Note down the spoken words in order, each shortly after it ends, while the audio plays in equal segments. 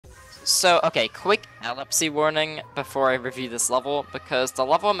So, okay, quick epilepsy warning before I review this level, because the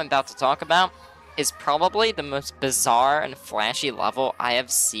level I'm about to talk about is probably the most bizarre and flashy level I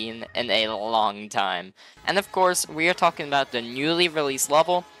have seen in a long time. And of course, we are talking about the newly released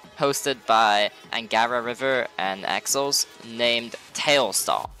level, hosted by Angarariver and ekzels, named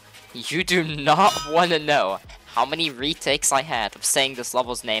ta1LSD0II. You do not want to know how many retakes I had of saying this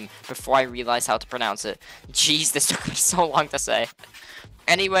level's name before I realized how to pronounce it. Jeez, this took me so long to say.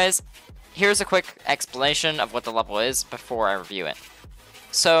 Anyways, here's a quick explanation of what the level is before I review it.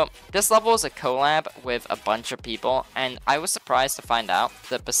 So, this level is a collab with a bunch of people, and I was surprised to find out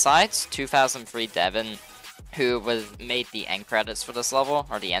that besides 2003 Devin, who made the end credits for this level,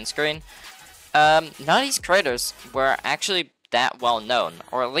 or the end screen, none of these creators were actually that well known,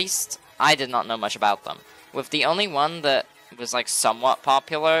 or at least I did not know much about them. With the only one that was like somewhat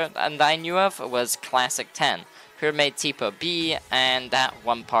popular and I knew of was Classic 10, who made Tipo B and that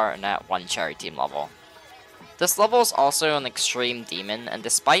one part in that one Cherry Team level. This level is also an extreme demon, and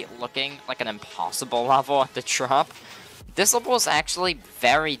despite looking like an impossible level at the drop, this level is actually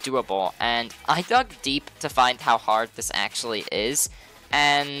very doable, and I dug deep to find how hard this actually is,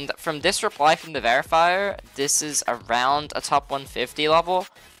 and from this reply from the verifier, this is around a top 150 level.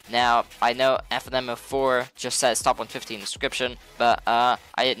 Now, I know FNM04 just says top 150 in the description, but I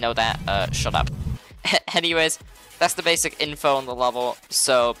didn't know that, shut up. Anyways, that's the basic info on the level,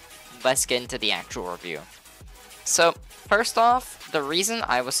 so let's get into the actual review. So, first off, the reason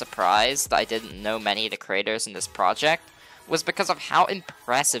I was surprised I didn't know many of the creators in this project was because of how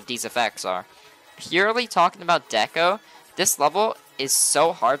impressive these effects are. Purely talking about deco, this level is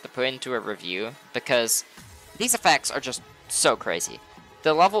so hard to put into a review because these effects are just so crazy.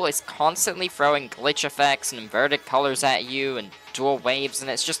 The level is constantly throwing glitch effects and inverted colors at you and dual waves, and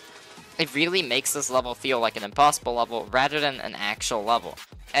it really makes this level feel like an impossible level rather than an actual level.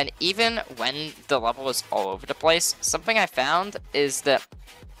 And even when the level is all over the place, something I found is that,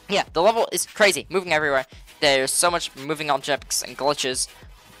 yeah, the level is crazy, moving everywhere. There's so much moving objects and glitches,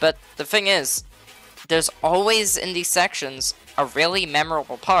 but the thing is, there's always in these sections a really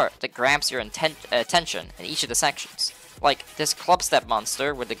memorable part that grabs your attention in each of the sections. Like this clubstep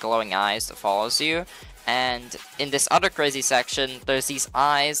monster with the glowing eyes that follows you, and in this other crazy section, there's these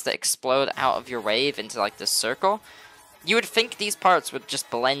eyes that explode out of your wave into like this circle. You would think these parts would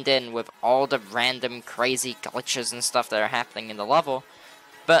just blend in with all the random crazy glitches and stuff that are happening in the level,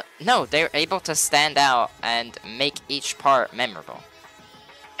 but no, they're able to stand out and make each part memorable.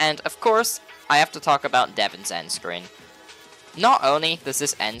 And of course, I have to talk about Devin's end screen. Not only does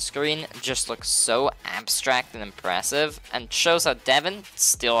this end screen just look so abstract and impressive, and shows how Devin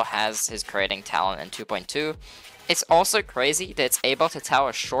still has his creating talent in 2.2, it's also crazy that it's able to tell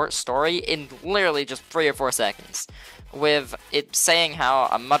a short story in literally just 3 or 4 seconds, with it saying how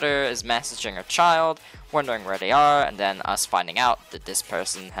a mother is messaging her child, wondering where they are, and then us finding out that this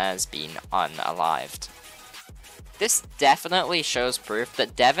person has been unalived. This definitely shows proof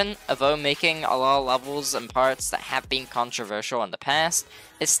that Devin, although making a lot of levels and parts that have been controversial in the past,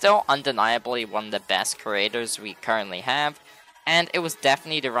 is still undeniably one of the best creators we currently have, and it was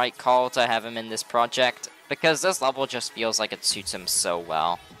definitely the right call to have him in this project, because this level just feels like it suits him so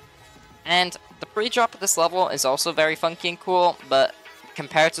well. And the pre-drop of this level is also very funky and cool, but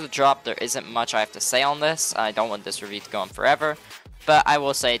compared to the drop, there isn't much I have to say on this. I don't want this review to go on forever, but I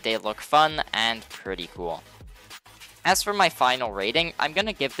will say they look fun and pretty cool. As for my final rating, I'm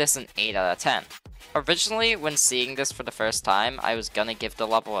gonna give this an 8 out of 10. Originally, when seeing this for the first time, I was gonna give the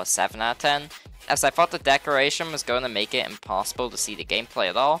level a 7 out of 10, as I thought the decoration was going to make it impossible to see the gameplay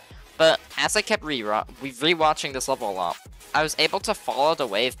at all, but as I kept rewatching this level a lot, I was able to follow the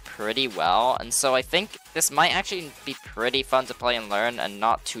wave pretty well, and so I think this might actually be pretty fun to play and learn and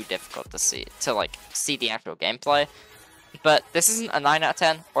not too difficult to see the actual gameplay. But this isn't a 9 out of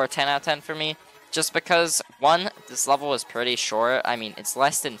 10 or a 10 out of 10 for me, just because, one, this level is pretty short. I mean, it's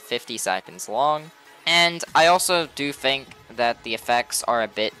less than 50 seconds long, and I also do think that the effects are a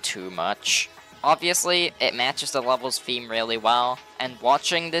bit too much. Obviously, it matches the level's theme really well, and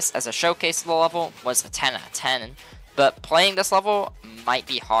watching this as a showcase of the level was a 10 out of 10, but playing this level might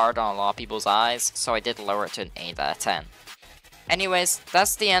be hard on a lot of people's eyes, so I did lower it to an 8 out of 10. Anyways,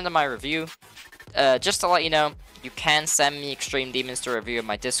 that's the end of my review. Just to let you know, you can send me Extreme Demons to review in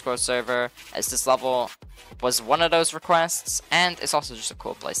my Discord server, as this level was one of those requests, and it's also just a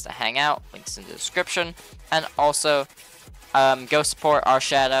cool place to hang out. Links in the description. And also, go support our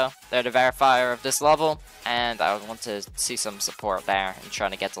Shoutout. They're the verifier of this level, and I would want to see some support there in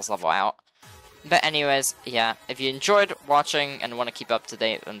trying to get this level out. But anyways, yeah, if you enjoyed watching and want to keep up to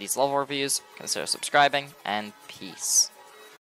date on these level reviews, consider subscribing, and peace.